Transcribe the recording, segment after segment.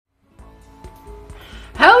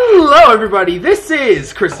Hello everybody, this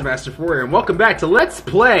is Chris the Master Warrior, and welcome back to Let's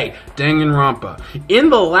Play DanganRonpa. In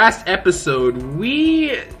the last episode,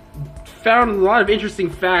 we found a lot of interesting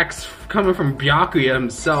facts coming from Byakuya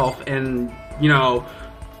himself, and, you know,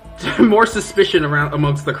 more suspicion around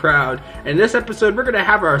amongst the crowd. In this episode, we're going to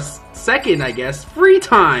have our second, I guess, free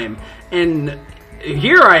time. And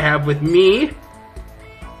here I have with me...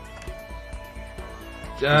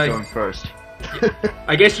 Who's going first?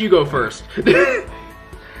 I guess you go first.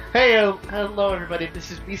 Hey, hello everybody,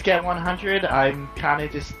 this is BScat100. I'm kind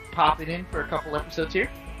of just popping in for a couple episodes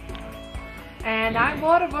here. And I'm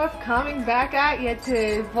Waterbuff coming back at you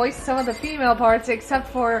to voice some of the female parts, except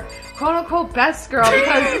for quote-unquote best girl,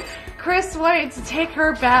 because Chris wanted to take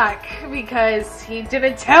her back because he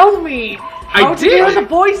didn't tell me how to do the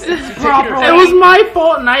voices properly. It was my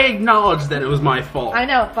fault, and I acknowledge that it was my fault. I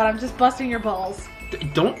know, but I'm just busting your balls.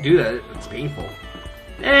 Don't do that, it's painful.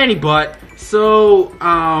 So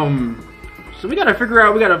we gotta figure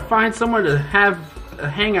out, we gotta find someone to have a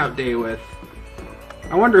hangout day with.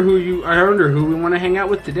 I wonder who we want to hang out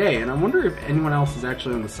with today, and I wonder if anyone else is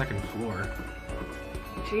actually on the second floor.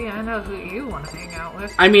 Gee, I know who you want to hang out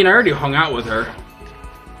with. I mean, I already hung out with her,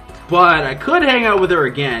 but I could hang out with her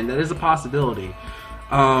again. That is a possibility.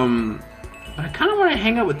 But I kind of want to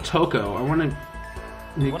hang out with Toko. I want to.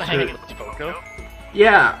 You want to hang out with Toko?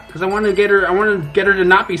 Yeah, because I want to get her. I want to get her to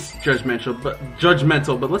not be judgmental.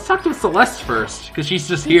 But let's talk to Celeste first, because she's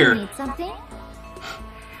just here. You need something?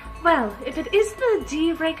 Well, if it is the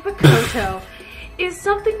D rank Makoto, is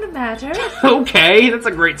something the matter? Okay, that's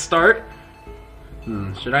a great start.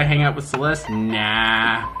 Should I hang out with Celeste?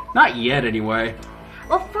 Nah, not yet anyway.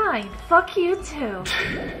 Well, fine. Fuck you too.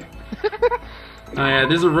 Oh yeah,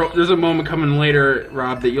 there's a moment coming later,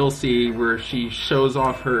 Rob, that you'll see where she shows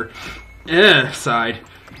off her side.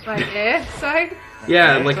 My side?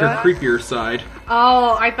 Yeah, like her creepier side.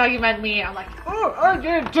 Oh, I thought you meant me. I'm like, oh, I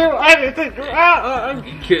didn't do anything.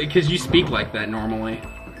 Because you speak like that normally.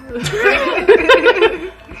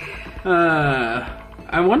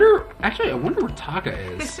 I wonder where Taka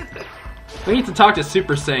is. We need to talk to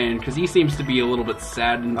Super Saiyan, because he seems to be a little bit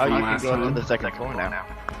saddened from last time. Oh, you can go to the second floor now.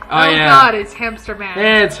 Oh yeah. God, it's Hamster Man.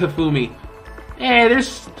 Eh, it's Hifumi. Hey,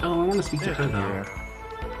 there's... Oh, I want to speak to her though.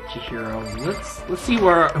 Chihiro. Let's see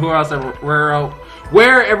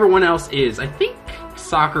where everyone else is. I think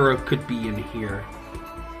Sakura could be in here.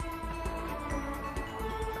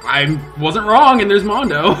 I wasn't wrong, and there's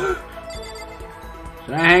Mondo.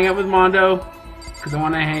 Should I hang out with Mondo? Because I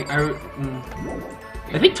want to hang.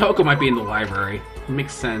 I think Toko might be in the library. It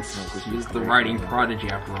makes sense. She's the writing prodigy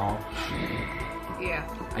after all. Yeah.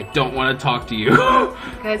 I don't want to talk to you.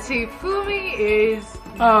 Because Hifumi is...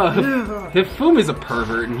 Hifumi's a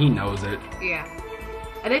pervert, and he knows it. Yeah.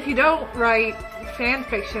 And if you don't write fan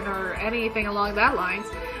fiction or anything along that lines,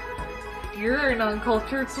 you're an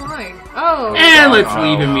uncultured swine. Oh. And let's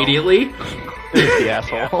leave immediately. The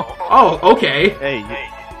asshole. Oh, okay. Hey.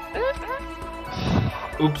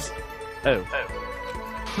 Oops. Oh.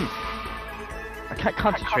 I can't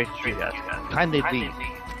concentrate on you guys. Time they leave.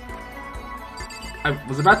 I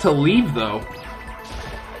was about to leave, though.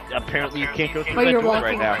 Apparently you can't go through But that you're door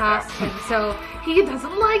walking right now. past him, so he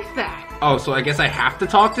doesn't like that. Oh, so I guess I have to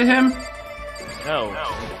talk to him? No.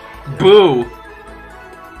 Boo!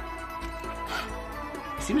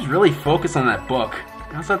 He seems really focused on that book.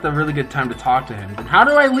 That's not the really good time to talk to him. Then how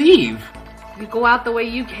do I leave? You go out the way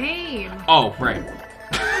you came. Oh, right.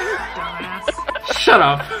 Dumbass. Shut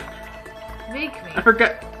up. Make me. I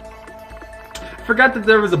forgot that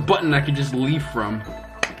there was a button I could just leave from.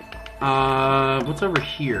 What's over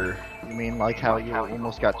here? You mean like how you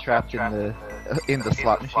almost got trapped in the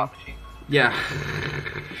slot machine? Yeah.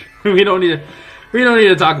 we don't need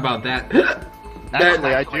to talk about that.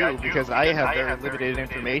 Actually, I do, because I have very limited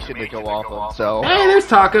information to go off of, so... Hey, there's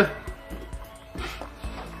Taka!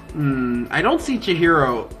 I don't see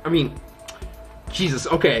Chihiro. I mean... Jesus,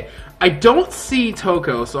 okay. I don't see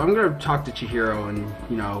Toko, so I'm gonna talk to Chihiro and,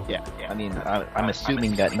 you know... Yeah, I mean, I'm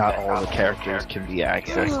assuming that not all the characters can be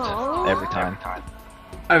accessed every time.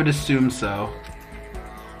 I would assume so.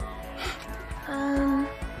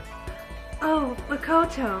 Oh,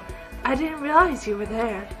 Makoto. I didn't realize you were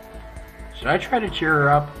there. Should I try to cheer her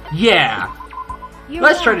up? Yeah!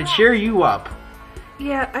 Let's try to cheer you up.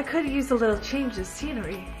 Yeah, I could use a little change of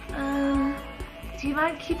scenery. Do you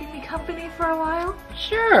mind keeping me company for a while?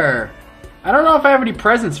 Sure. I don't know if I have any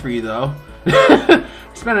presents for you, though.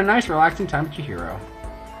 Spent a nice, relaxing time with Chihiro.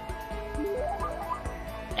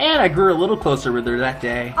 And I grew a little closer with her that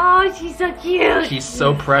day. Oh, she's so cute! She's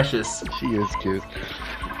so precious. She is cute.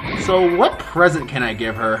 So what present can I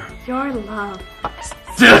give her? Your love.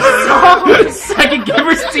 Stop! salts. I can give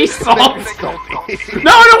her sea salt. Salty.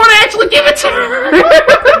 No, I don't want to actually give it to her.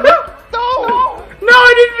 No! No,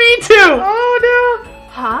 I didn't mean to. Oh no.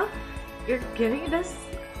 Huh? You're giving this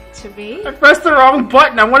to me? I pressed the wrong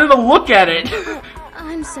button. I wanted to look at it.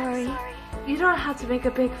 I'm sorry. You don't have to make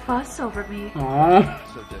a big fuss over me. Oh.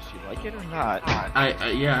 So does she like it or not?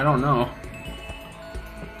 Yeah, I don't know.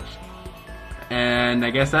 And I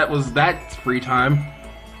guess that's free time.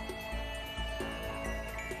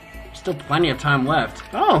 Still plenty of time left.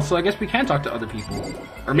 Oh, so I guess we can talk to other people.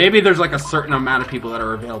 Or maybe there's like a certain amount of people that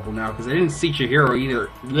are available now, because I didn't see Chihiro either.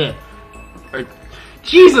 Blech.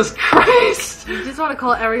 Jesus Christ! You just want to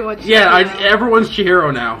call everyone Chihiro. Yeah, everyone's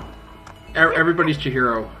Chihiro now. Everybody's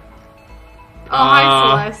Chihiro. Oh,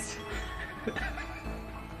 hi, Celeste.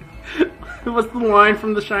 What's the line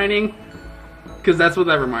from The Shining? Because that's what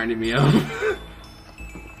that reminded me of.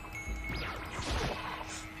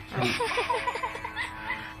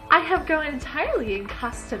 I have grown entirely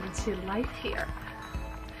accustomed to life here.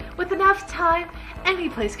 With enough time, any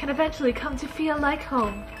place can eventually come to feel like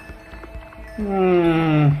home.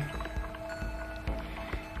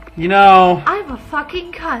 You know... I'm a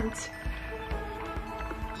fucking cunt.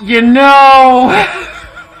 You know...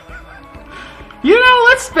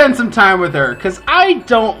 let's spend some time with her, because I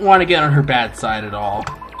don't want to get on her bad side at all.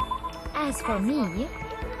 As for me,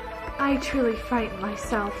 I truly frighten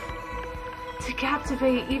myself to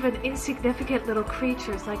captivate even insignificant little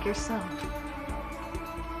creatures like yourself.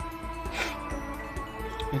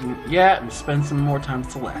 Yeah, spend some more time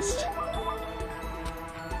with Celeste.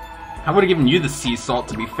 I would have given you the sea salt,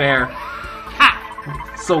 to be fair.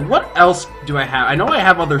 Ha! So what else do I have? I know I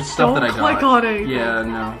have other stuff that I got. Don't click on it. Yeah,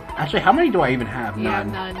 no. Actually, how many do I even have? Yeah,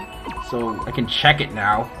 None. none. So I can check it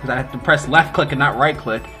now, because I have to press left click and not right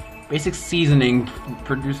click. Basic seasoning,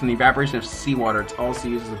 producing the evaporation of seawater. It's also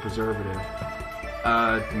used as a preservative.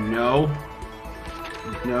 No.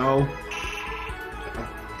 No.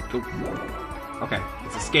 Okay,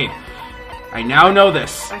 let's escape. I now know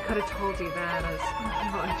this. I could have told you that as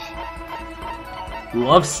much.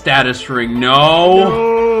 Love status ring. No.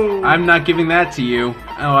 No. I'm not giving that to you.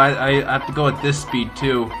 Oh, I have to go at this speed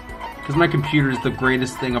too. Because my computer is the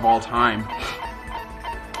greatest thing of all time.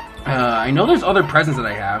 I know there's other presents that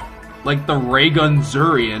I have. Like the ray gun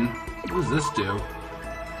Zurian. What does this do?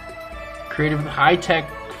 Creative high-tech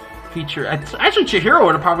feature. Actually, Chihiro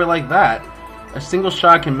would have probably liked that. A single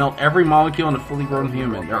shot can melt every molecule in a fully grown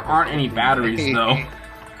human. There aren't any batteries, though.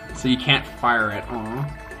 So you can't fire it. Aww.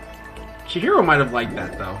 Chihiro might have liked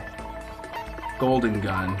that, though. Golden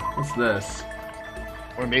gun. What's this?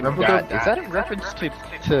 Or maybe that. Is that a reference to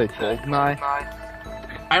GoldenEye?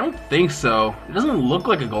 I don't think so. It doesn't look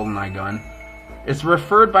like a GoldenEye gun. It's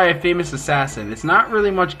referred by a famous assassin. It's not really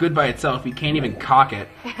much good by itself. You can't even cock it.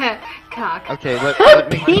 Cock. Okay, let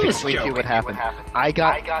me Penis explain to you joke. what happened. I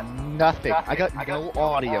got nothing. I got no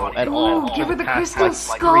audio at all. Ooh, give her the past,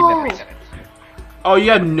 crystal like, 3 skull. minutes. Oh, you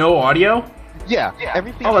had no audio? Yeah,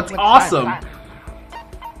 everything. Oh, just that's went awesome.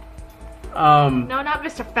 silent. No, not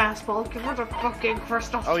Mr. Fastball. Give her the fucking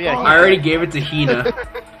crystal skull. Oh, yeah, I already gave it to Hina.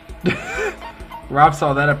 Rob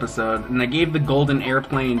saw that episode, and I gave the golden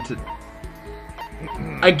airplane to...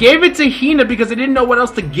 I gave it to Hina because I didn't know what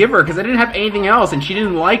else to give her, because I didn't have anything else, and she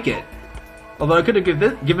didn't like it. Although I could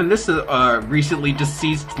have given this to recently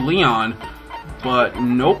deceased Leon, but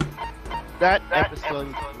nope. That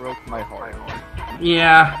episode broke my heart.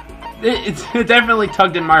 Yeah, it definitely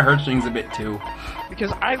tugged in my heartstrings a bit too.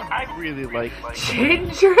 Because I really like...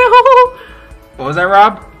 Ginger. What was that,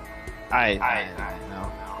 Rob? I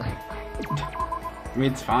know. I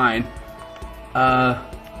mean, it's fine.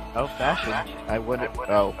 Oh, fashion. I wouldn't...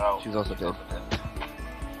 Oh, she's also dead.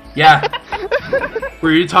 Yeah.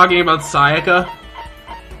 Were you talking about Sayaka?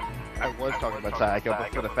 I was talking about Sayaka,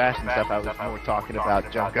 but for the fashion stuff, I was more talking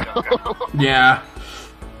about Junko. Yeah.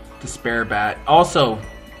 Despair Bat. Also,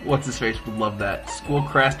 what's his face would love that. School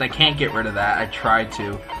Crest, I can't get rid of that. I tried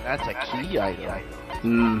to. That's a key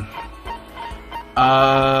item.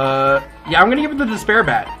 Yeah, I'm gonna give her the Despair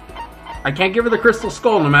Bat. I can't give her the Crystal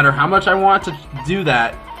Skull, no matter how much I want to do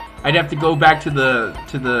that. I'd have to go back to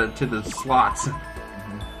the slots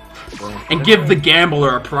and give the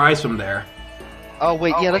gambler a prize from there. Oh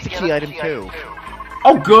wait, yeah, that's a key item too.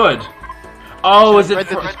 Oh, good. Oh, is it Read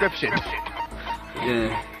the description.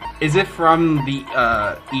 Is it from the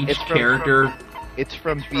each It's from- character? It's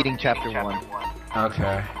from beating chapter 1.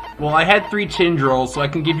 Okay. Well, I had 3 Tindrils, so I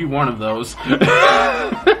can give you one of those.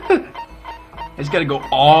 I just gotta go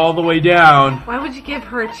all the way down. Why would you give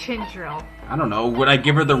her a chin drill? I don't know. Would I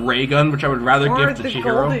give her the ray gun, which I would rather Or give to the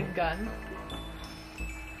Chihiro? golden gun?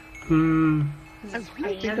 I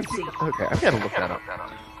really think Fancy. okay, I gotta look that up.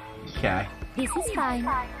 Okay. This is fine.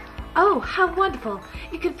 Oh, how wonderful.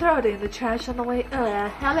 You can throw it in the trash on the way Yeah,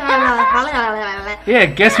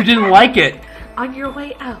 guess who didn't like it? on your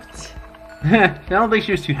way out. I don't think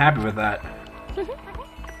she was too happy with that.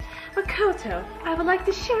 Makoto, I would like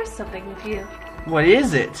to share something with you. What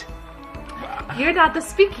is it? You're not the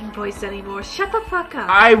speaking voice anymore. Shut the fuck up.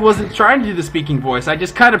 I wasn't trying to do the speaking voice. I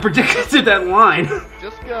just kind of predicted that line.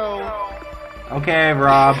 Just go. Okay,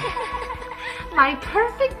 Rob. My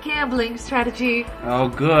perfect gambling strategy. Oh,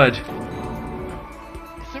 good.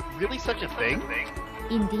 Is there really such a thing?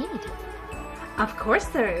 Indeed. Of course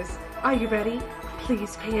there is. Are you ready?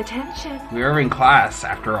 Please pay attention. We were in class,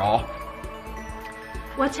 after all.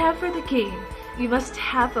 Whatever the game, you must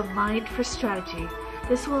have a mind for strategy.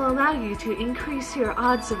 This will allow you to increase your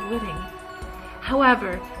odds of winning.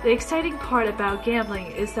 However, the exciting part about gambling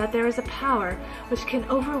is that there is a power which can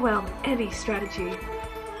overwhelm any strategy.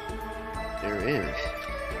 There is.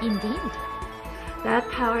 Indeed. That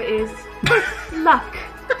power is luck.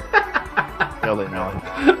 Really no.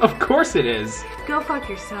 Of course it is. Go fuck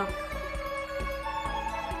yourself.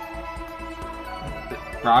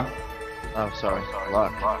 Rob? Oh, sorry.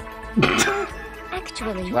 Luck.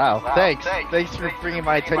 Actually, Wow. Thanks. Thanks for bringing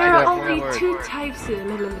my attention There to are that only word. two types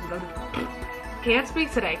of... Can't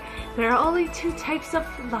speak today. There are only two types of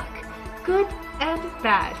luck. Good and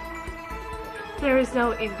bad. There is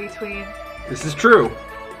no in-between. This is true.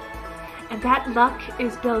 And that luck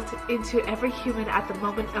is built into every human at the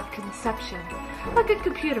moment of conception. Like a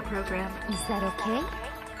computer program. is that okay?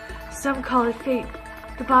 Some call it fate.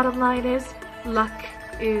 The bottom line is, luck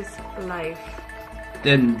is life.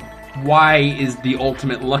 Then why is the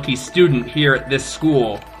ultimate lucky student here at this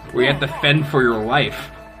school, where you have to fend for your life?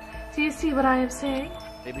 Do you see what I am saying?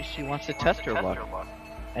 Maybe she wants to test her luck.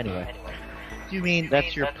 Anyway. Do you mean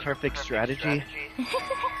that's your perfect strategy?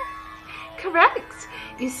 Correct!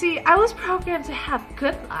 You see, I was programmed to have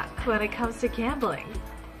good luck when it comes to gambling.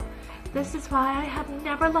 This is why I have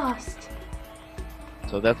never lost.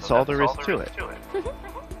 So that's all there is to it.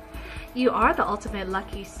 You are the ultimate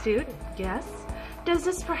lucky student, yes? Does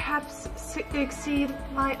this perhaps exceed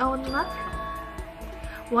my own luck?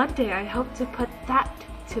 One day I hope to put that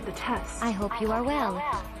to the test. I hope you are well.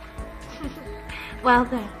 Well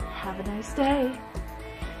then, have a nice day.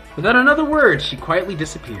 Without another word, she quietly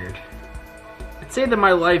disappeared. I'd say that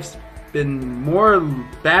my life's been more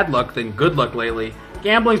bad luck than good luck lately.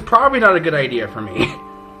 Gambling's probably not a good idea for me.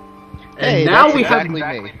 Hey, now that's we exactly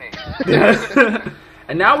have me.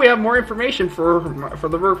 And now we have more information for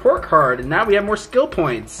the report card, and now we have more skill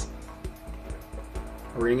points.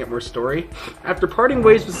 Are we gonna get more story? After parting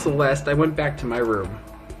ways with Celeste, I went back to my room.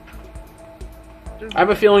 I have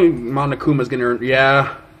a feeling Monokuma's gonna...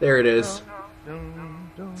 Yeah, there it is.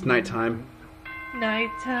 It's nighttime.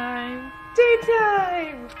 Nighttime.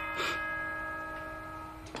 Daytime!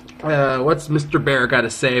 What's Mr. Bear got to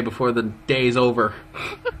say before the day's over?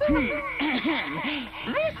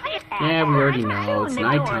 Yeah, we already know. It's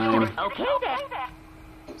nighttime.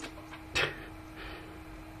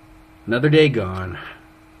 Another day gone.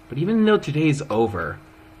 But even though today's over,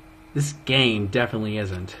 this game definitely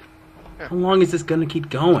isn't. How long is this gonna keep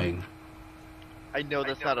going? I know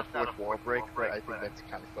that's not a fourth wall break, but I think that's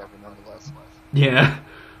kind of clever nonetheless. Yeah.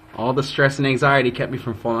 All the stress and anxiety kept me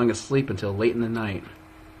from falling asleep until late in the night.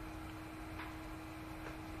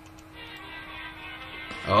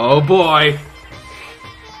 Oh boy!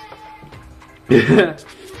 Whenever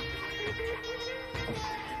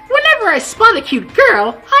I spot a cute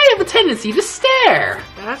girl, I have a tendency to stare.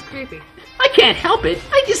 That's creepy. I can't help it.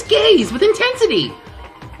 I just gaze with intensity.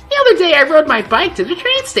 The other day I rode my bike to the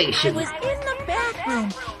train I station. was in the bathroom,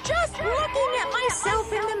 just looking at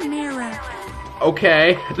myself in the mirror.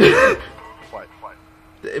 Okay. What?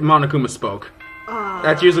 Monokuma spoke.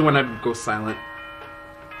 That's usually when I go silent.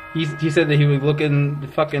 He said that he would look in the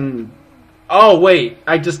fucking... Oh, wait.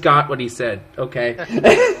 I just got what he said. Okay.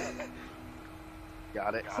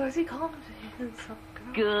 Got it. So is he calling him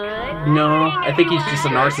No, I think he's just a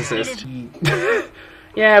narcissist.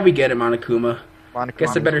 Yeah, we get it, Monokuma.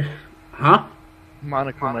 Guess I better... Huh?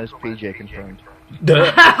 Monokuma is PJ confirmed.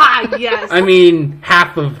 Duh. Yes. I mean,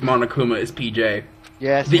 half of Monokuma is PJ.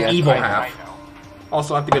 Yes, The yes, evil I know. half.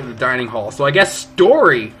 Also have to go to the dining hall. So I guess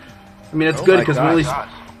story. I mean, it's Oh good my because gosh.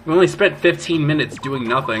 we only spent 15 minutes doing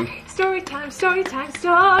nothing. Story time, story time,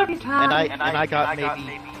 story time. And I got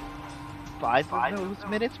maybe 5 of those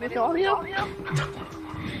minutes with audio.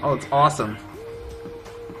 Oh, it's awesome.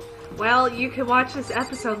 Well, you can watch this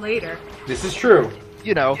episode later. This is true.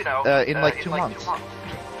 You know, in like 2 months.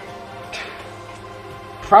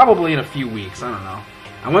 Probably in a few weeks. I don't know.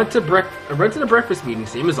 I went to the breakfast meeting,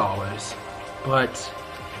 same as always. But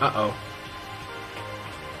Uh-oh.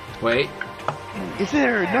 Wait. Is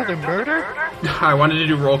there another murder? I wanted to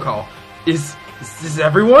do roll call. Is this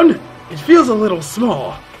everyone? It feels a little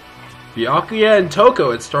small. Byakuya and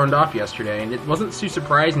Toko had stormed off yesterday, and it wasn't too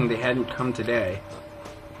surprising they hadn't come today.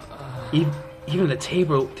 Even the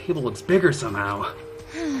table looks bigger somehow.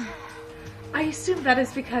 I assume that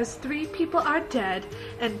is because 3 people are dead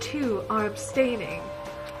and 2 are abstaining.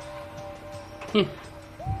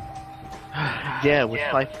 Yeah, with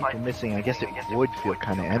 5 people missing, I guess it would feel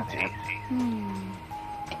kind of empty.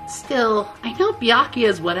 Still, I know Byakuya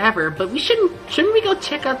is whatever, but shouldn't we go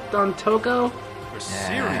check up on Toko? We're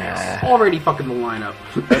serious. Already fucking the lineup.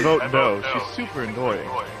 I vote no. She's super annoying.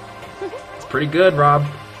 It's pretty good, Rob.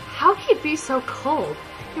 How can you be so cold?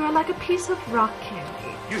 You are like a piece of rock candy.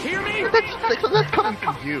 You hear me? That's coming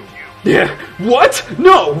from you. Yeah, what?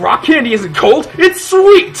 No, rock candy isn't cold, it's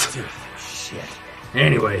sweet! Shit.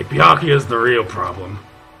 Anyway, Byakuya's the real problem.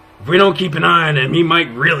 If we don't keep an eye on him, he might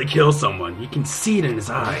really kill someone. You can see it in his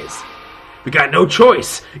eyes. We got no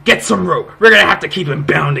choice. Get some rope. We're gonna have to keep him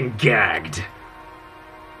bound and gagged.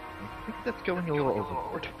 I think that's going a little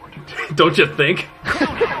overboard. Don't you think?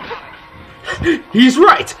 He's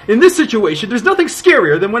right! In this situation, there's nothing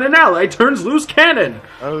scarier than when an ally turns loose cannon!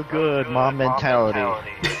 Oh good, mom mentality.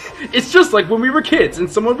 It's just like when we were kids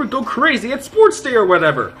and someone would go crazy at sports day or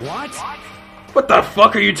whatever. What? What the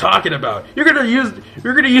fuck are you talking about? You're gonna use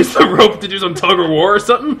the rope to do some tug of war or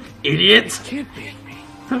something? Idiot! Can't be.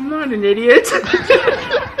 I'm not an idiot.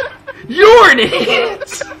 You're an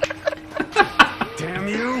idiot! Damn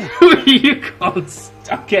you! Who are you calling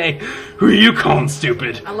okay? Who are you calling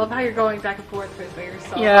stupid? I love how you're going back and forth with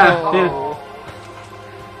yourself. Yeah.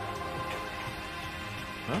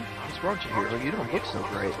 Huh? What's wrong with you here? You don't look so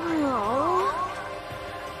great. Oh,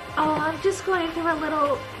 I'm just going through a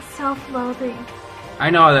little self-loathing. I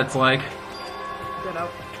know what that's like. Ditto.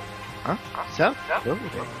 Huh? So?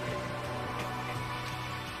 Loathing.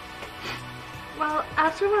 Well,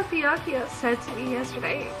 after what Byakuya said to me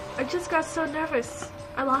yesterday, I just got so nervous.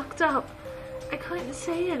 I locked up. I couldn't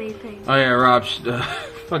say anything. Oh yeah, Rob,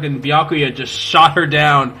 fucking Byakuya just shot her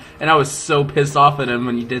down, and I was so pissed off at him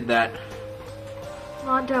when he did that.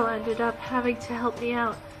 Mondo ended up having to help me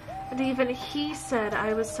out, and even he said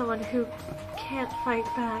I was someone who can't fight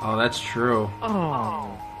back. Oh, that's true.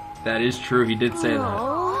 Oh. That is true, he did say that.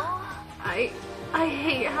 I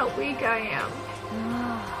hate how weak I am.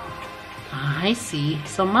 I see.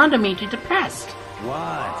 So Mondo made you depressed.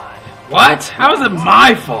 What? What? How is it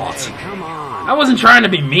my fault? Hey, come on. I wasn't trying to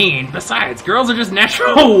be mean. Besides, girls are just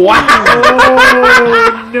natural. Wow!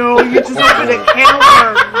 Oh no, you just opened a can of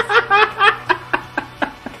worms.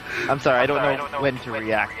 I'm sorry, I don't know when to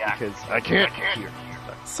react because I can't hear.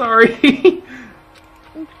 Sorry.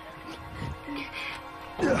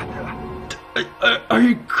 Are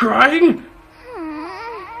you crying?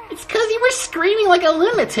 It's because you were screaming like a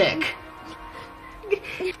lunatic.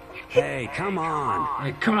 Hey, come on.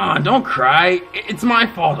 Hey, come on, don't cry. It's my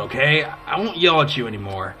fault, okay? I won't yell at you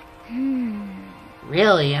anymore.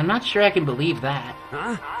 Really? I'm not sure I can believe that.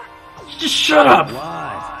 Huh? Just shut up.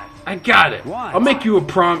 What? I got it. What? I'll make you a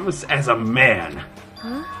promise as a man.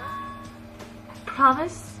 Huh?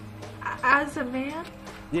 Promise? As a man?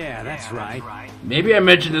 Yeah, that's right. Maybe I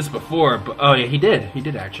mentioned this before, but oh yeah, he did. He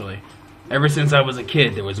did actually. Ever since I was a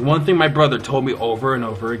kid, there was one thing my brother told me over and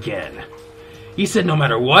over again. He said no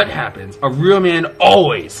matter what happens, a real man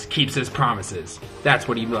always keeps his promises. That's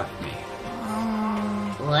what he left me.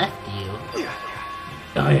 Left you?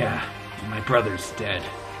 Oh yeah, my brother's dead.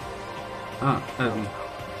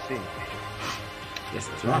 See. Yes,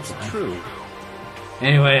 that's That's right. true.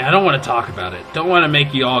 Anyway, I don't want to talk about it. Don't want to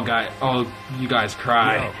make you all you guys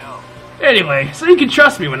cry. Anyway, so you can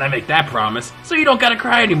trust me when I make that promise, so you don't gotta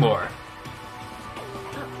cry anymore.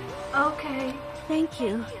 Okay. Thank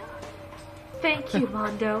you. Thank you,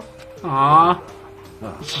 Mondo. Aww.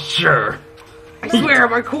 Sure. I swear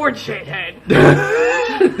I'm a corn shithead.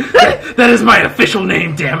 That is my official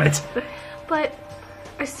name, damn it. But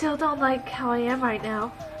I still don't like how I am right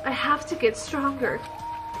now. I have to get stronger.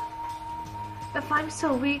 If I'm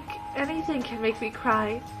so weak, anything can make me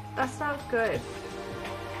cry. That's not good.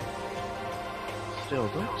 Still,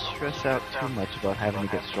 don't stress out too much about having to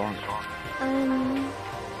get stronger.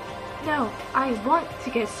 No, I want to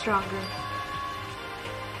get stronger.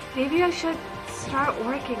 Maybe I should start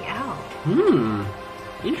working out.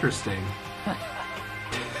 Interesting.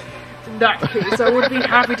 In that case, I would be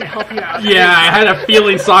happy to help you out. Yeah, I had a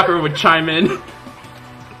feeling Sakura would chime in.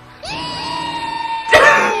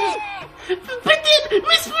 But then,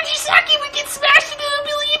 Miss Fujisaki would get smashed into a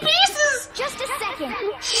million pieces! Just a second.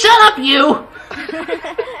 Shut up, you!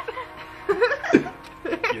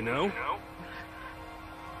 You know?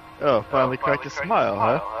 Oh, finally cracked a smile,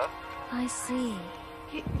 huh? I see.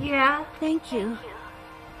 Yeah, Thank you.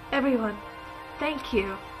 everyone. Thank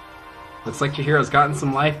you. Looks like Chihiro's gotten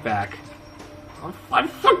some life back. I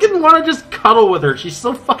fucking want to just cuddle with her. She's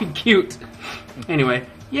so fucking cute. Anyway,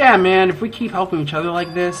 yeah, man, if we keep helping each other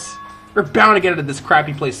like this, we're bound to get out of this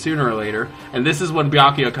crappy place sooner or later. And this is when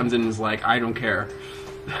Byakuya comes in and is like, I don't care.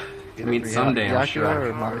 I mean, someday, I'm sure.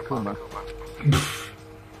 Or Monokuma?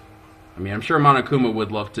 I mean, I'm sure Monokuma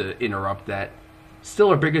would love to interrupt that. Still,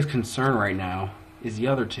 our biggest concern right now is the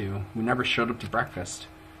other two who never showed up to breakfast.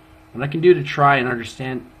 What can I do to try and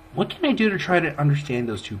understand... What can I do to try to understand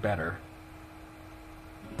those two better?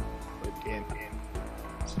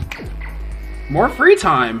 More free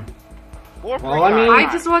time! Well, I mean...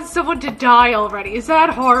 I just want someone to die already. Is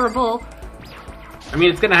that horrible? I mean,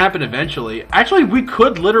 it's gonna happen eventually. Actually, we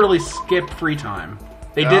could literally skip free time.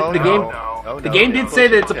 They did the game. The game did say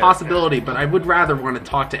that it's a possibility, but I would rather want to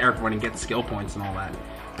talk to everyone and get skill points and all that.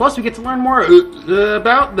 Plus, we get to learn more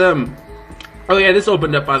about them. Oh yeah, this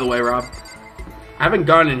opened up, by the way, Rob. I haven't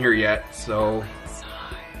gone in here yet, so.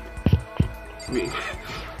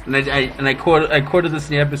 I quoted this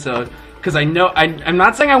in the episode because I know I'm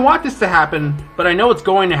not saying I want this to happen, but I know it's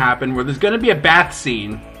going to happen. Where there's going to be a bath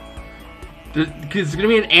scene. Because there's going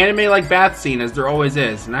to be an anime-like bath scene, as there always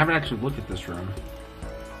is, and I haven't actually looked at this room.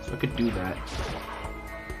 So I could do that.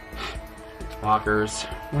 Lockers.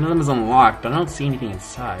 One of them is unlocked, but I don't see anything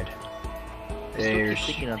inside. You're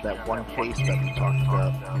thinking of that one case that we talked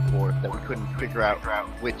about before that we couldn't figure out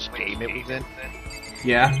which game it was in.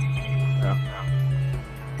 Yeah? No.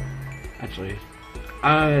 Actually,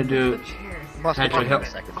 I'm gonna do... Must have Actually, been the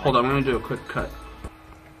second hold on, I'm gonna do a quick cut.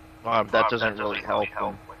 That doesn't really help.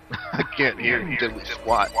 I can't hear you diddly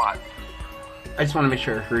squat. I just want to make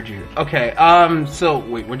sure I heard you. Okay, so,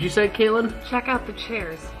 wait, what'd you say, Caitlin? Check out the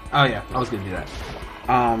chairs. Oh yeah, I was gonna do that.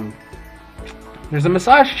 There's a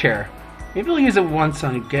massage chair. Maybe we'll use it once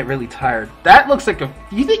and get really tired. That looks like a...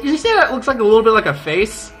 You say that looks like a little bit like a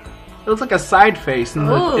face? It looks like a side face in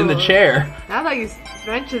the chair. Now that you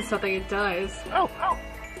mentioned something, it does. Wow.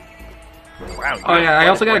 Oh yeah, I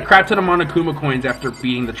also got a crap ton of Monokuma coins after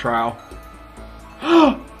beating the trial.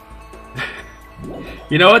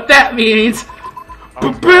 You know what that means?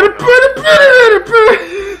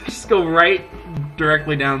 Just go right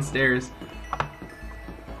directly downstairs.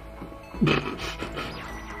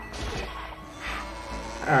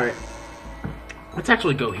 Alright. Let's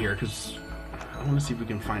actually go here, because I want to see if we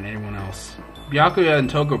can find anyone else. Byakuya and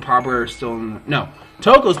Toko probably are still in... No,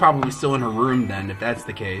 Toko's probably still in her room then, if that's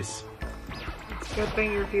the case. It's a good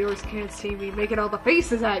thing your viewers can't see me making all the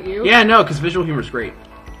faces at you. Yeah, no, because visual humor's great.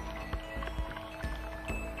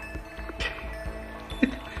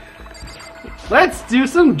 Let's do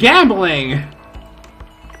some gambling!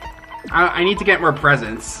 I need to get more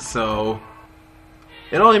presents, so...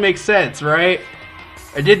 It only makes sense, right?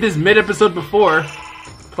 I did this mid-episode before.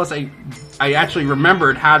 Plus, I actually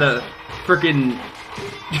remembered how to frickin'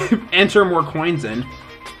 enter more coins in.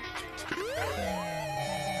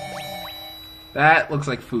 That looks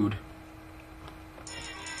like food.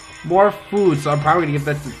 More food, so I'm probably gonna give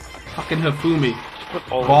that to fucking Hifumi.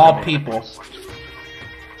 Of all people.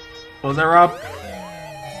 What was that, Rob?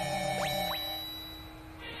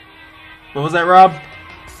 What was that, Rob?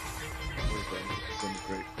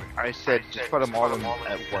 I said just put them all in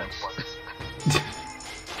at once.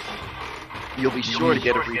 You'll be sure to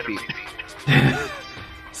get a repeat.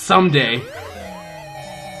 Someday.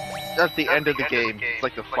 That's the end of the game. It's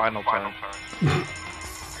like the final time.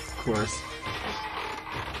 Of course.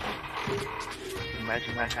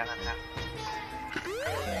 Imagine that happening.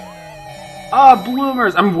 Ah,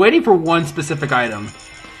 bloomers! I'm waiting for one specific item.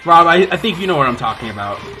 Rob, I think you know what I'm talking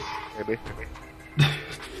about. Maybe.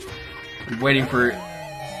 I'm waiting for...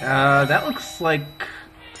 that looks like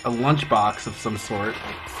a lunchbox of some sort.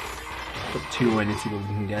 Put 2 in and see what we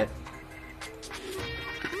can get.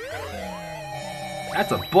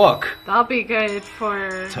 That's a book! That'll be good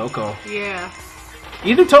for... Toko. Yeah.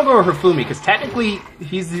 Either Toko or Hifumi, because technically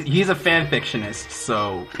he's a fanfictionist,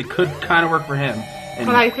 so it could kind of work for him. And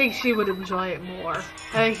But I think she would enjoy it more. I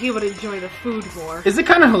think he would enjoy the food more. is it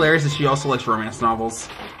kind of hilarious that she also likes romance novels?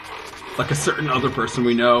 Like a certain other person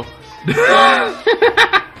we know.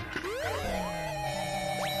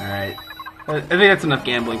 Alright. I think that's enough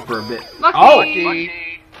gambling for a bit. Lucky.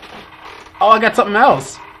 Oh, I got something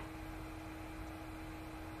else.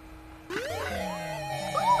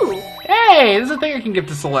 Ooh. Hey, this is a thing I can give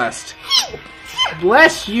to Celeste.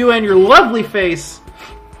 Bless you and your lovely face.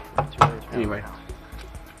 Anyway.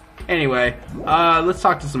 Anyway, let's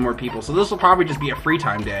talk to some more people. So this will probably just be a free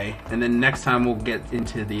time day, and then next time we'll get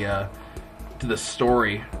into the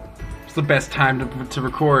story. It's the best time to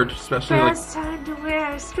record, especially Best time to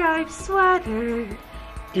wear a striped sweater.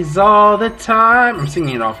 is all the time. I'm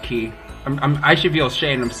singing it off key. I should feel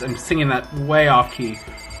ashamed. I'm singing that way off key.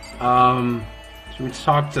 Should we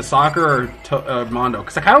talk to Soccer or Mondo?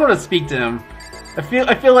 Because I kind of want to speak to him. I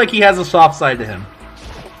feel like he has a soft side to him.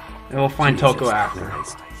 And we'll find Toko after.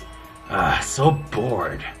 So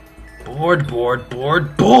bored.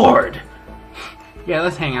 Bored. Yeah,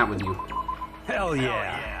 let's hang out with you. Hell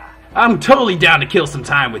yeah. I'm totally down to kill some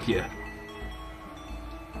time with you.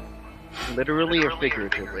 Literally or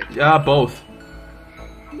figuratively? Both.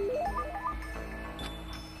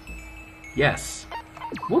 Yes.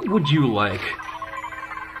 What would you like?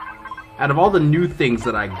 Out of all the new things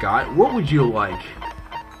that I got, what would you like?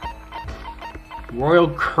 Royal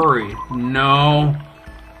curry. No.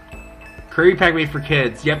 Curry pack made for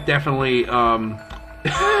kids. Yep, definitely,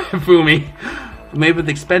 Fumi. Made with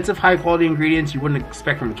expensive, high-quality ingredients you wouldn't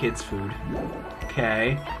expect from kids' food.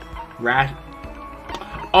 Okay.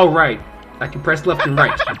 Oh, right. I can press left and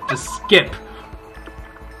right. Just skip.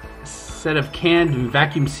 Set of canned and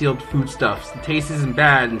vacuum-sealed foodstuffs. The taste isn't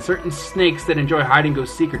bad, and certain snakes that enjoy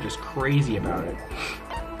hide-and-go-seek are just crazy about it.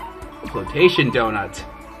 Flotation donut.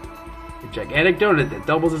 A gigantic donut that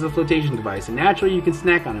doubles as a flotation device, and naturally you can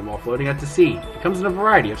snack on it while floating out to sea. It comes in a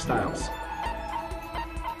variety of styles.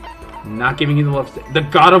 Not giving you the love stick. The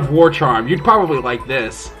God of War charm. You'd probably like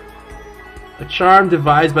this. A charm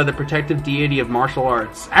devised by the protective deity of martial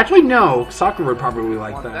arts. Actually, no. Sakura would probably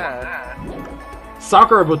like that.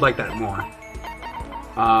 Sakura would like that more.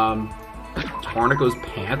 Tornaco's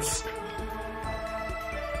pants.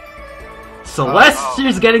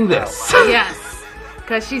 Celestia's getting this. Yes,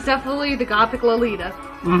 because she's definitely the gothic Lolita.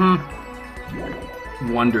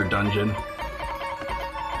 Wonder Dungeon.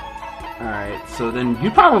 Alright, so then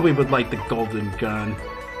you probably would like the golden gun.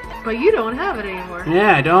 But you don't have it anymore.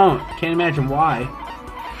 Yeah, I don't. Can't imagine why.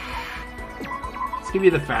 Let's give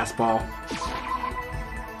you the fastball.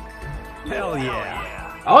 Hell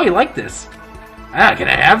yeah. Oh, you like this? Can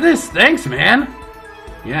I have this? Thanks, man.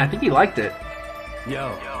 Yeah, I think he liked it.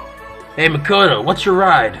 Yo. Hey, Makoto, what's your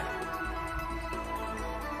ride?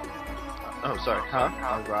 Oh, sorry. Huh?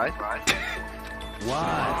 A ride?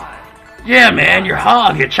 What? Yeah, man, your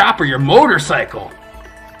hog, your chopper, your motorcycle.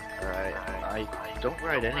 Alright. I don't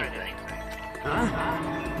ride anything.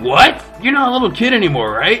 What? You're not a little kid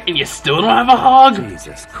anymore, right? And you still don't have a hog?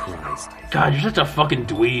 Jesus Christ. God, you're such a fucking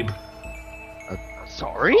dweeb.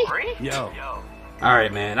 Sorry? Yo.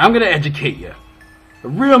 Alright, man, I'm gonna educate you. A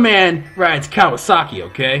real man rides Kawasaki,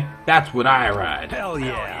 okay? That's what I ride. Hell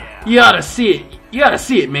yeah. You oughta see it. You oughta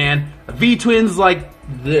see it, man. The V-Twins like...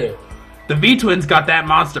 The V-Twins got that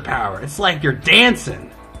monster power. It's like you're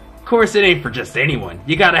dancing. Of course, it ain't for just anyone.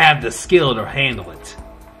 You gotta have the skill to handle it.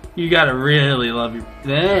 You gotta really love your...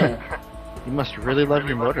 You must really love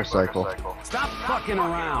your motorcycle. Stop fucking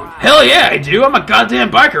around. Hell yeah, I do. I'm a goddamn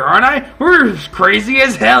biker, aren't I? We're crazy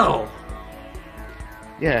as hell.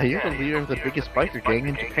 Yeah, you're the leader of the biggest biker gang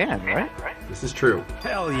in Japan, right? This is true.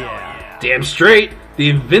 Hell yeah. Damn straight. The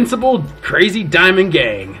invincible crazy diamond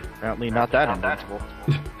gang. Apparently not that invincible.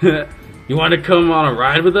 You want to come on a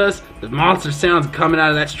ride with us? The monster sounds coming out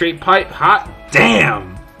of that straight pipe. Hot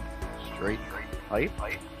damn. Straight pipe?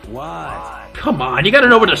 What? Come on, you gotta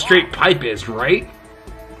know what a straight pipe is, right?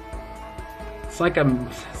 It's like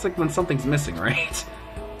when something's missing, right?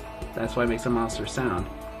 That's why it makes a monster sound.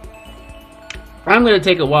 I'm gonna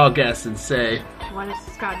take a wild guess and say, What is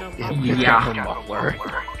this got no yeah. Muffler.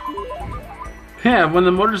 Yeah, when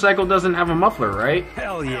the motorcycle doesn't have a muffler, right?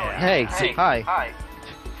 Hell yeah. Hey, hi.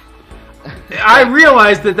 I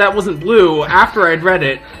realized that wasn't blue after I'd read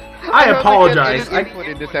it. I apologize. I put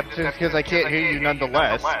in this episode because I can't hear you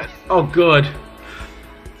nonetheless. Oh, good.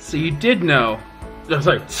 So you did know. I'm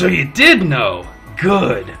sorry. So you did know.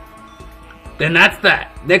 Good. Then that's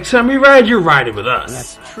that. Next time we ride, you're riding with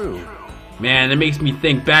us. That's true. Man, that makes me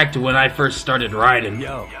think back to when I first started riding.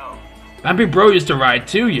 Yo. My big bro used to ride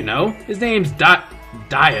too, you know. His name's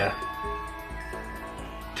Daya.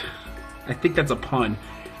 I think that's a pun.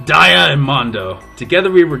 Daya and Mondo.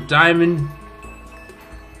 Together we were diamond...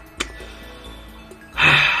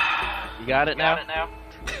 You got it now?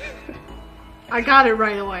 I got it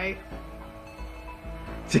right away.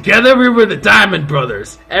 Together we were the Diamond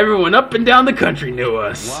Brothers. Everyone up and down the country knew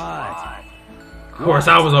us. What? Of course,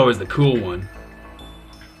 I was always the cool one.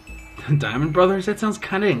 Diamond Brothers? That sounds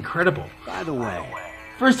kind of incredible. By the way.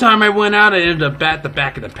 First time I went out, I ended up at the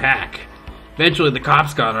back of the pack. Eventually, the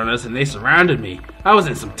cops got on us and they surrounded me. I was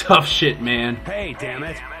in some tough shit, man. Hey, damn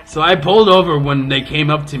it. So I pulled over when they came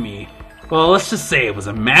up to me. Well, let's just say it was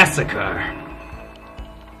a massacre.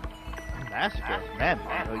 Massacre? Man,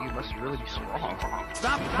 you must really be strong.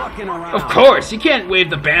 Stop fucking around. Of course, you can't wave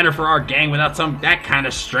the banner for our gang without that kind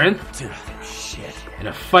of strength. Dude, shit. In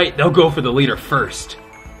a fight, they'll go for the leader first.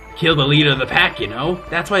 Kill the leader of the pack, you know?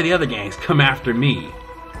 That's why the other gangs come after me.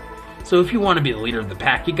 So if you want to be the leader of the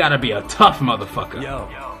pack, you gotta be a tough motherfucker. Yo.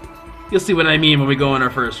 You'll see what I mean when we go on our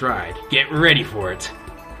first ride. Get ready for it.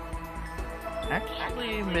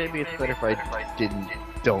 Actually, maybe it's better if I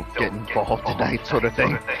don't get involved tonight, sort of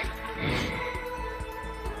thing.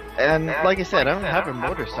 And like I said, I don't have a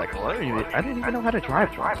motorcycle. I didn't even know how to drive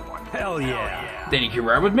one. Hell yeah. Then you can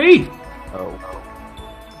ride with me. Oh.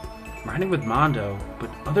 Riding with Mondo, but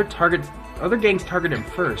other gangs target him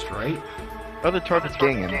first, right? Other targets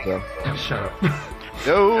gang him, so. Shut up.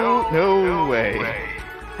 No way.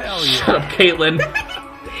 Hell yeah. Shut up, Caitlin.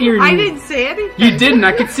 I didn't say anything. You didn't.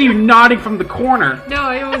 I could see you nodding from the corner. No,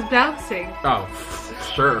 I was bouncing. Oh,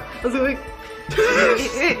 sure. I was like...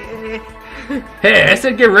 Hey, I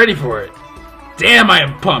said get ready for it. Damn, I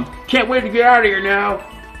am pumped. Can't wait to get out of here now.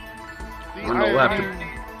 Mondo left.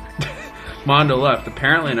 Mondo left,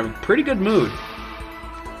 apparently in a pretty good mood.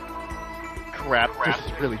 Crap, this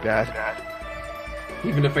is really bad.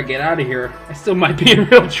 Even if I get out of here, I still might be in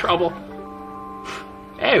real trouble.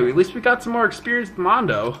 Hey, at least we got some more experience with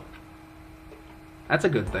Mondo. That's a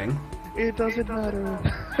good thing. It doesn't matter.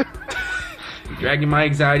 Dragging my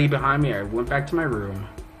anxiety behind me, I went back to my room.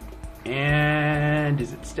 And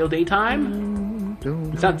is it still daytime?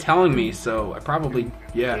 It's not telling me, so I probably,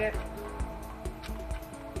 yeah.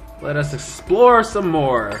 Let us explore some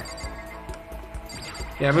more.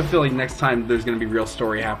 Yeah, I have a feeling next time there's gonna be real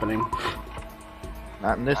story happening.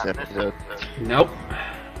 Not in this episode. Nope.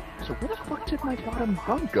 So where the fuck did my bottom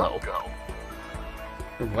bun go?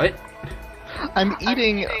 What? I'm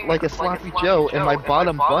eating like a sloppy Joe, and my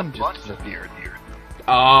bottom bun just disappeared.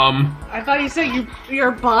 I thought you said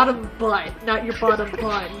your bottom butt, not your bottom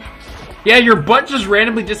bun. Yeah, your butt just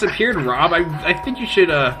randomly disappeared, Rob. I think you should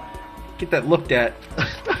get that looked at.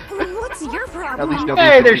 What's your At problem? least nobody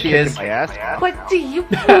Hey, can there be she kicking is. My ass. What do you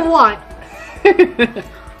want?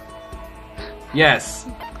 Yes.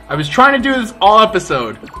 I was trying to do this all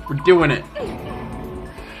episode. We're doing it.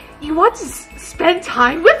 You want to spend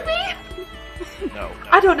time with me? No.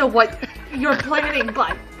 I don't know what you're planning,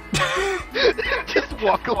 but Just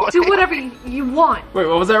walk away. do whatever you want. Wait,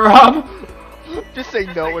 what was that, Rob? Just say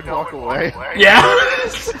no and walk away. Yeah.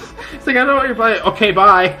 It's like, I don't know what you're playing. Okay,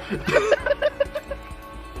 bye.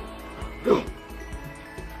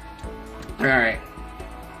 Alright.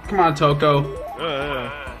 Come on, Toko.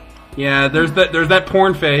 Yeah, there's that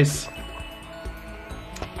porn face.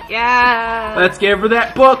 Yeah. Let's give her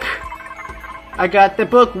that book. I got the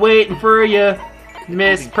book waiting for you,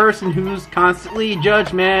 Miss Person who's constantly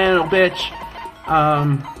judgmental, bitch.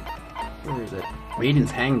 Where is it?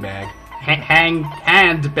 Maiden's handbag.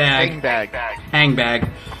 Handbag. Handbag.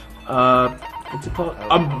 What's it called?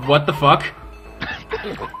 What the fuck?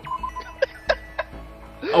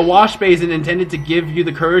 A wash basin intended to give you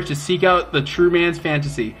the courage to seek out the true man's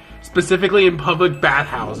fantasy, specifically in public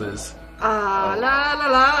bathhouses. La la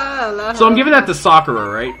la la. So I'm giving that to Sakura,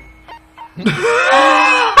 right?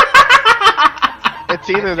 It's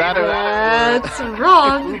either that or That's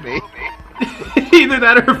wrong. Fumi. Either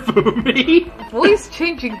that or Fumi. Voice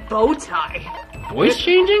changing bow tie. Voice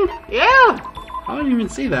changing? Yeah. I didn't even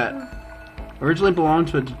see that. Originally belonged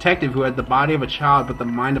to a detective who had the body of a child but the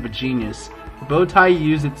mind of a genius. The bow tie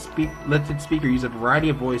lets its speaker use a variety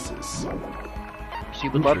of voices. She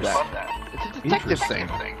would love that. It's a detective thing.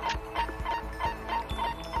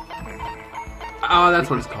 Oh, that's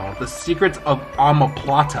what it's called. The Secrets of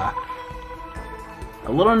Omoplata.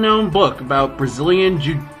 A little-known book about Brazilian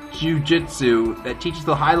jiu-jitsu that teaches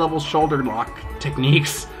the high-level shoulder lock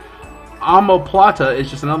techniques. Omoplata is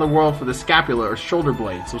just another word for the scapula or shoulder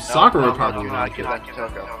blade, so Sakura would probably like it.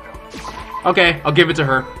 Okay, I'll give it to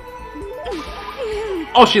her.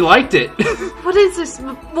 Oh, she liked it! What is this?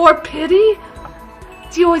 More pity?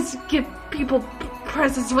 Do you always give people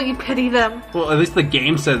presents when you pity them? Well, at least the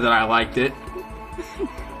game said that I liked it.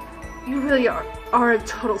 You really are a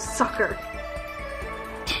total sucker.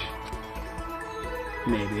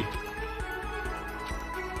 Maybe.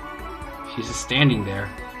 She's just standing there.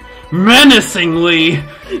 Menacingly!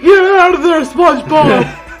 Get out of there, SpongeBob!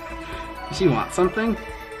 Does she want something? I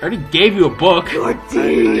already gave you a book. I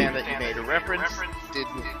understand that you made a reference.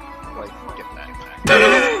 Didn't quite get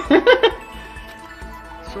that.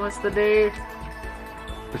 So what's the date?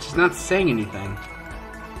 But she's not saying anything.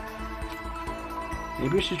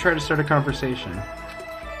 Maybe we should try to start a conversation.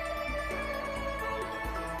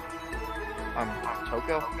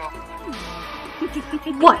 Toko.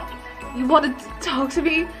 What? You want to talk to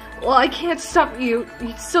me? Well, I can't stop you.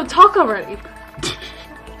 You still talk already.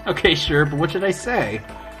 Okay, sure, but what should I say?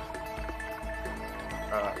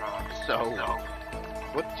 So,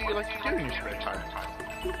 what do you like to do in your spare time?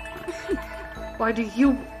 Why do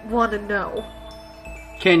you want to know?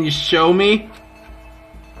 Can you show me?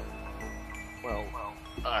 Well,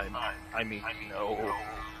 I mean, no.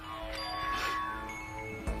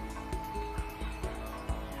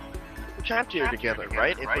 We're trapped here together,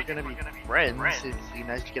 right? If we're gonna be friends, it'd be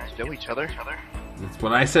nice to get to know each other. That's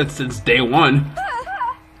what I said since day one.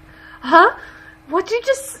 Huh? What'd you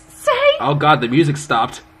just say? Oh god, the music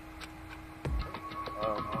stopped.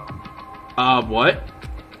 What?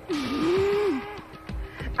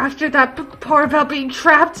 After that part about being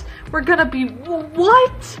trapped, we're gonna be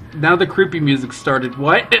what? Now the creepy music started.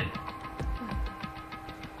 What?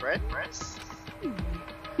 Friends?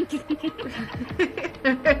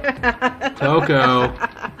 Toko.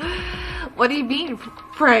 What do you mean,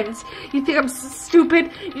 friends? You think I'm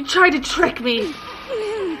stupid? You tried to trick me.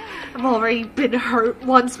 I've already been hurt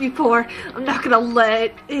once before. I'm not gonna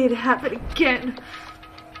let it happen again.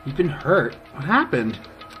 You've been hurt. What happened?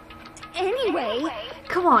 Anyway,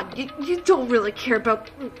 Come on, you don't really care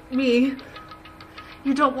about me.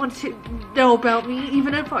 You don't want to know about me,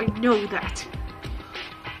 even if I know that.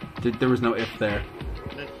 There was no if there.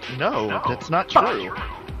 No, that's not true. what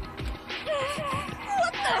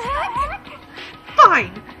the heck?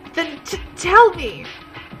 Fine, then tell me.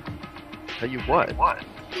 Tell you what?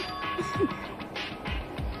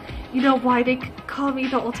 You know why they call me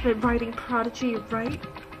the ultimate writing prodigy, right?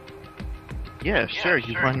 Yeah, sure.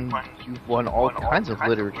 You won all kinds of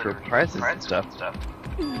literature prizes and stuff.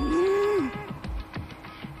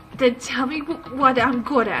 Then tell me what I'm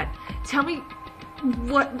good at. Tell me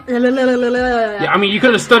what. Yeah, I mean, you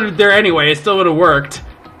could have stuttered there anyway. It still would have worked.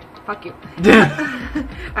 Fuck you.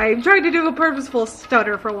 I'm trying to do a purposeful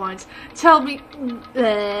stutter for once. Tell me.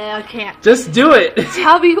 I can't. Just do it.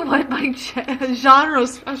 Tell me what my genre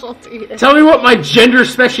specialty is. Tell me what my gender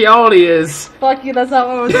speciality is. Fuck you, that's not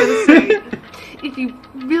what I was gonna say. If you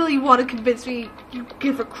really want to convince me you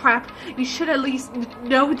give a crap, you should at least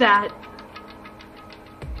know that.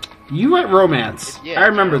 You went romance. Yeah, I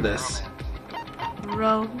remember this.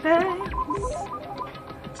 Romance?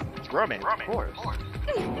 It's romance, of course.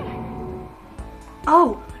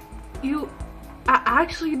 Oh, you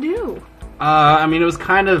actually knew. I mean, it was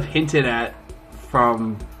kind of hinted at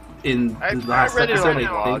from in the last read it episode, on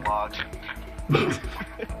I your think.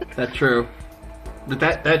 That's true.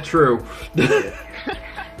 That true.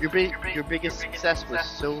 Your biggest success was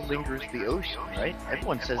So Lingers the Ocean, right?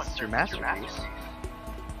 Everyone says it's your masterpiece.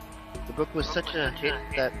 The book was such a hit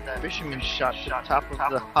that fishermen shot to the top of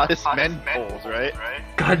the hottest men polls, right?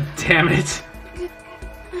 God damn it.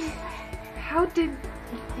 How did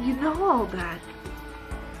you know all that?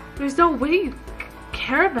 There's no way you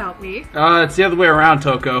care about me. It's the other way around,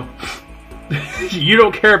 Toko. You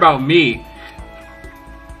don't care about me.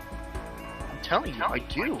 I'm telling you, I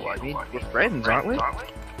do. I mean, we're friends, aren't we?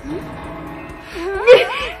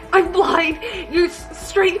 I'm blind. Your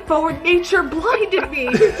straightforward nature blinded me.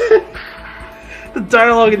 The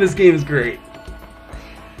dialogue in this game is great.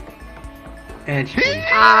 And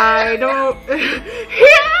I don't.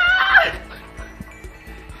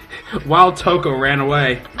 while Toko ran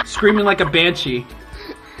away, screaming like a banshee.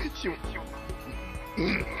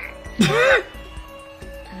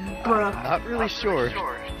 Bruh. Not really sure.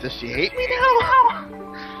 Does she hate me now?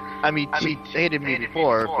 I mean, she hated me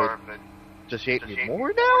before, but does she hate me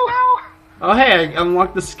more now? Oh hey, I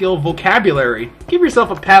unlocked the skill vocabulary. Give yourself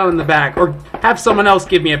a pat on the back, or have someone else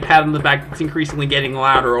give me a pat on the back that's increasingly getting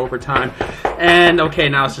louder over time. And okay,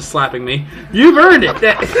 now it's just slapping me. You've earned it!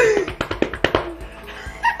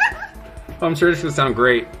 I'm sure this is gonna sound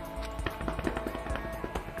great.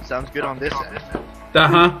 Sounds good on this end.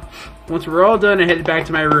 Uh-huh. Once we're all done, I headed back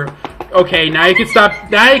to my room. Okay, now you can stop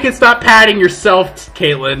patting yourself,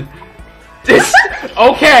 Caitlin.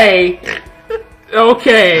 Okay.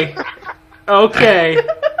 Okay.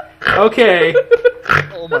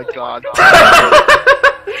 Oh my god.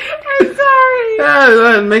 I'm sorry.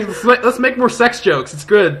 Let's make more sex jokes. It's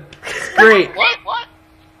good. It's great. What?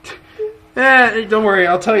 Don't worry.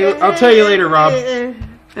 I'll tell you later, Rob.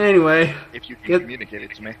 Anyway, If you can communicate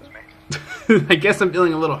it to me. I guess I'm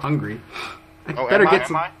feeling a little hungry. I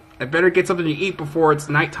better get something to eat before it's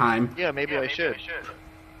nighttime. Yeah, maybe I should.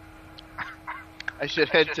 I should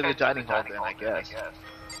head to the dining hall then, I guess.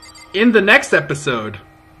 In the next episode,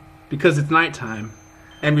 because it's nighttime,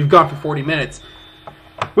 and we've gone for 40 minutes,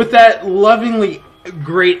 with that lovingly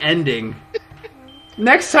great ending.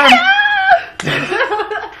 Next time.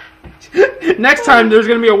 Next time, there's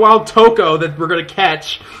going to be a wild Toko that we're going to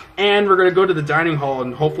catch, and we're going to go to the dining hall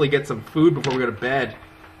and hopefully get some food before we go to bed.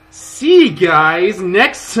 See you guys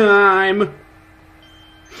next time!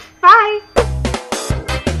 Bye!